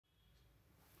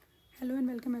Hello and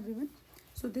welcome everyone.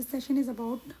 So this session is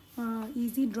about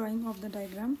easy drawing of the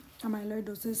diagram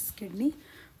amyloidosis kidney.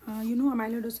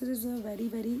 Amyloidosis is a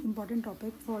very important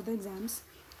topic for the exams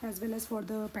as well as for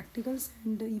the practicals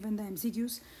and even the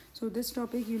MCQs. So this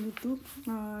topic you need to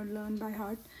learn by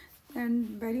heart, and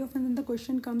very often when the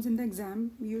question comes in the exam,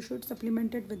 you should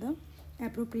supplement it with a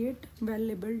appropriate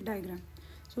well-labeled diagram.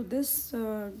 So this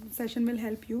session will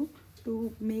help you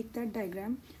to make that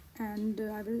diagram, and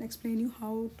I will explain you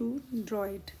how to draw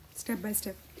it step by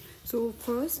step. So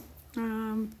first,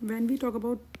 when we talk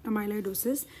about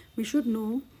amyloidosis, we should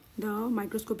know the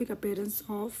microscopic appearance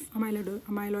of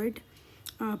amyloid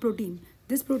protein.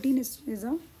 This protein is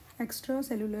a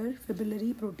extracellular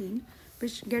fibrillary protein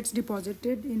which gets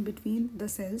deposited in between the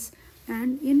cells,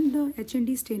 and in the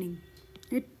H&E staining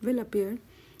it will appear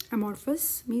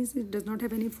amorphous, means it does not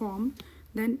have any form,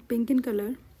 then pink in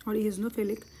color or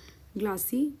eosinophilic,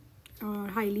 glassy or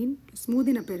hyaline, smooth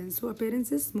in appearance. So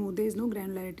appearance is smooth, there is no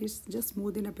granularity, it's just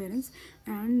smooth in appearance,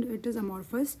 and it is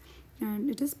amorphous and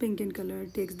it is pink in color,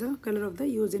 it takes the color of the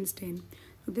eosin stain.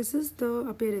 So this is the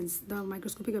appearance, the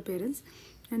microscopic appearance.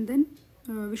 And then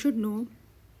we should know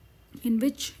in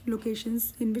which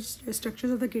locations, in which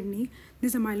structures of the kidney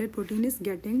this amyloid protein is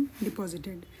getting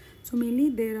deposited. So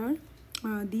mainly there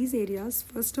are these areas.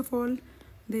 First of all,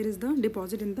 there is the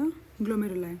deposit in the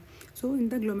glomeruli. So in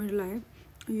the glomeruli,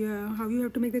 how you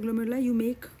have to make the glomeruli? You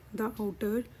make the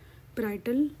outer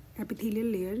parietal epithelial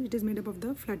layer. It is made up of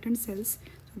the flattened cells.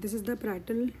 So this is the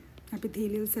parietal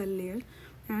epithelial cell layer,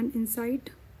 and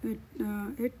inside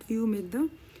it you make the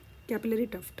capillary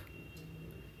tuft.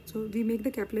 So we make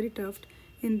the capillary tuft.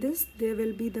 In this there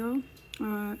will be the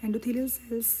endothelial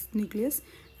cells nucleus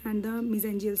and the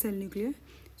mesangial cell nuclei.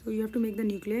 So you have to make the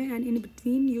nuclei, and in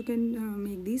between you can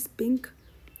make these pink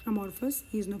amorphous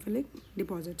eosinophilic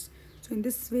deposits. So in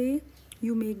this way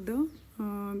you make the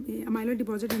amyloid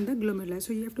deposit in the glomeruli.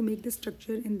 So you have to make this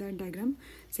structure in that diagram.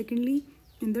 Secondly,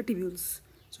 in the tubules.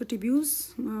 So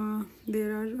tubules,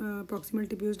 there are proximal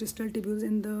tubules, distal tubules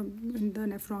in the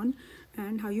nephron.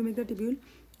 And how you make the tubule?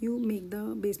 You make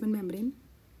the basement membrane,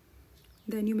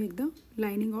 then you make the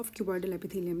lining of cuboidal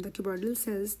epithelium. The cuboidal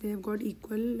cells, they have got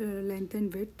equal length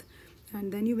and width,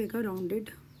 and then you make a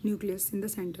rounded nucleus in the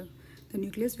center. The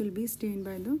nucleus will be stained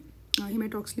by the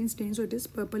hematoxylin stain, so it is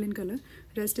purple in color,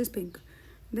 rest is pink.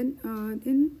 Then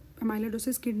in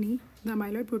amyloidosis kidney, the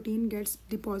amyloid protein gets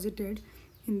deposited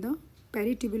in the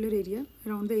peritubular area,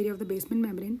 around the area of the basement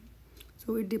membrane.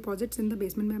 So it deposits in the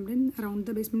basement membrane, around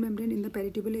the basement membrane in the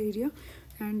peritubular area,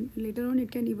 and later on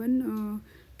it can even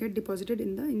get deposited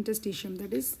in the interstitium,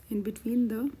 that is in between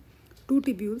the two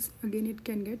tubules. Again it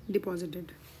can get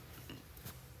deposited.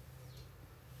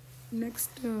 Next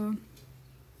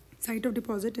site of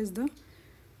deposit is the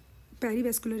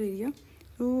perivascular area.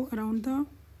 So around the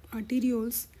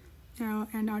arterioles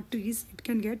and arteries it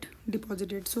can get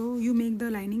deposited. So you make the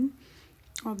lining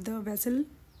of the vessel,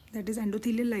 that is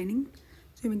endothelial lining.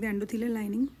 So you make the endothelial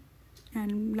lining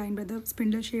and lined by the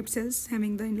spindle shaped cells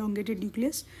having the elongated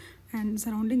nucleus, and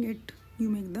surrounding it you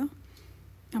make the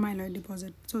amyloid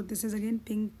deposit. So this is again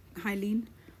pink hyaline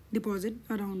deposit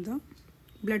around the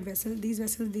blood vessel. These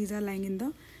vessels, these are lying in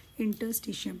the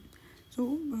interstitium.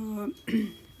 So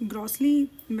grossly,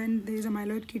 when there is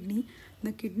amyloid kidney,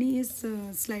 the kidney is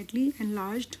slightly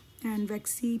enlarged and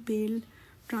waxy, pale,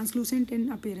 translucent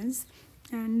in appearance,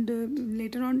 and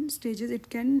later on stages it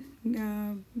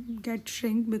can get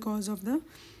shrink because of the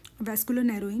vascular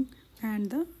narrowing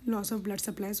and the loss of blood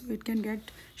supply. So it can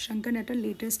get shrunken at a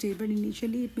later stage, but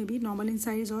initially it may be normal in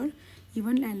size or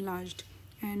even enlarged,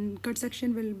 and cut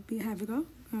section will be having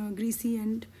a greasy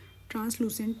and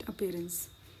translucent appearance.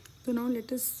 So now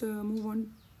let us move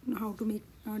on how to make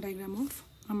a diagram of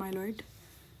amyloid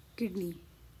kidney.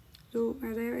 So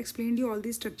as I have explained you all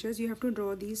these structures, you have to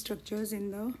draw these structures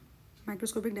in the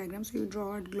microscopic diagram. So you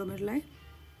draw glomeruli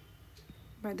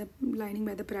by the lining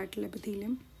by the parietal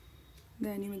epithelium,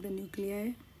 then you make the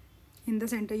nuclei. In the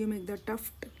center you make the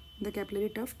tuft, the capillary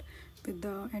tuft with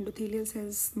the endothelial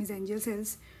cells, mesangial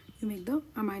cells. You make the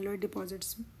amyloid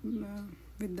deposits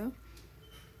with the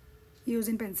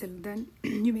eosin pencil. Then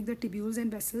you make the tubules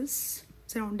and vessels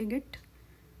surrounding it.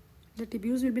 The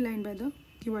tubules will be lined by the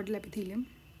cuboidal epithelium,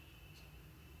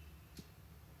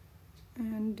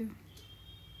 and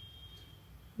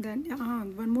then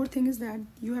one more thing is that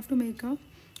you have to make a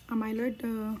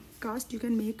amyloid cast. You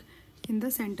can make in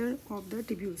the center of the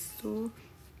tubules. So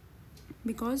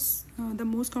because the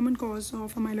most common cause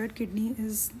of amyloid kidney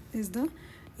is the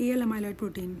AL amyloid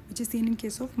protein, which is seen in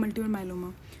case of multiple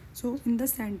myeloma. So in the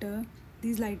center,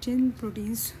 these light chain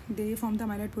proteins, they form the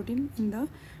amyloid protein in the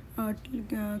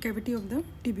cavity of the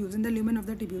tubules, in the lumen of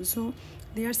the tubules. So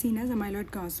they are seen as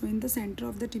amyloid cast. So in the center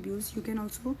of the tubules you can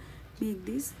also make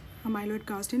these amyloid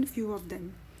cast in few of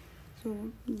them. So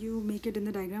you make it in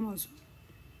the diagram also.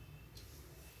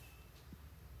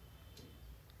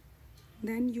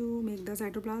 Then you make the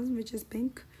cytoplasm, which is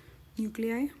pink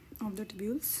nuclei of the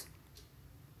tubules,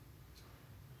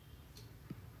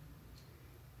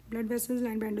 blood vessels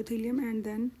lined by endothelium, and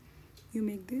then you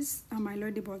make these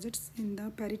amyloid deposits in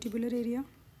the peritubular area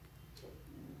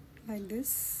like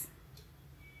this.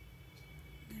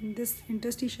 Then this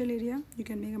interstitial area you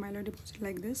can make amyloid deposit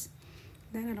like this.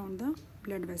 Then around the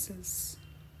blood vessels.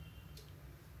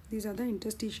 These are the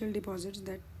interstitial deposits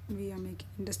that we are making.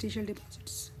 Interstitial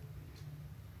deposits.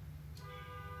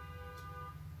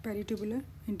 Peritubular,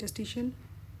 interstitial.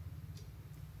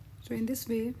 So in this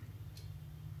way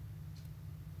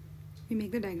we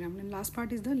make the diagram. And last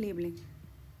part is the labeling.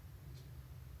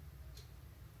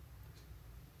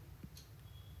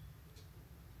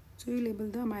 So you label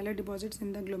the amyloid deposits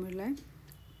in the glomeruli,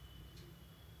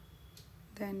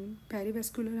 then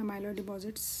perivascular amyloid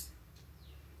deposits,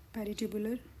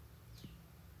 peritubular,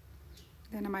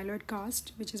 then amyloid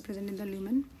cast which is present in the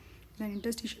lumen, then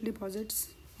interstitial deposits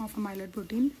of amyloid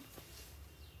protein.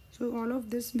 So all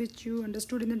of this which you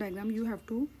understood in the diagram you have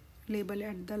to label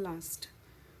at the last.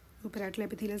 So parietal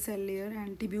epithelial cell layer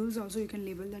and tubules also you can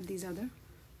label that these are the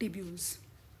tubules.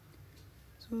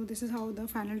 So this is how the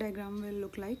final diagram will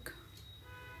look like,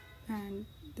 and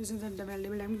this is the label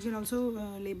diagram. You can also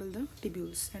label the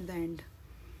tubules at the end.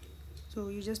 So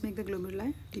you just make the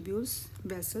glomeruli, tubules,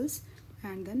 vessels,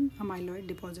 and then amyloid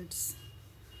deposits.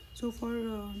 So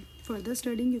for further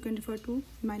studying you can refer to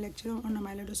my lecture on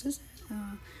amyloidosis.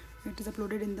 It is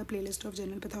uploaded in the playlist of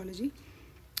general pathology,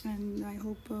 and I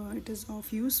hope it is of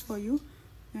use for you,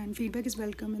 and feedback is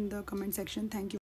welcome in the comment section. Thank you.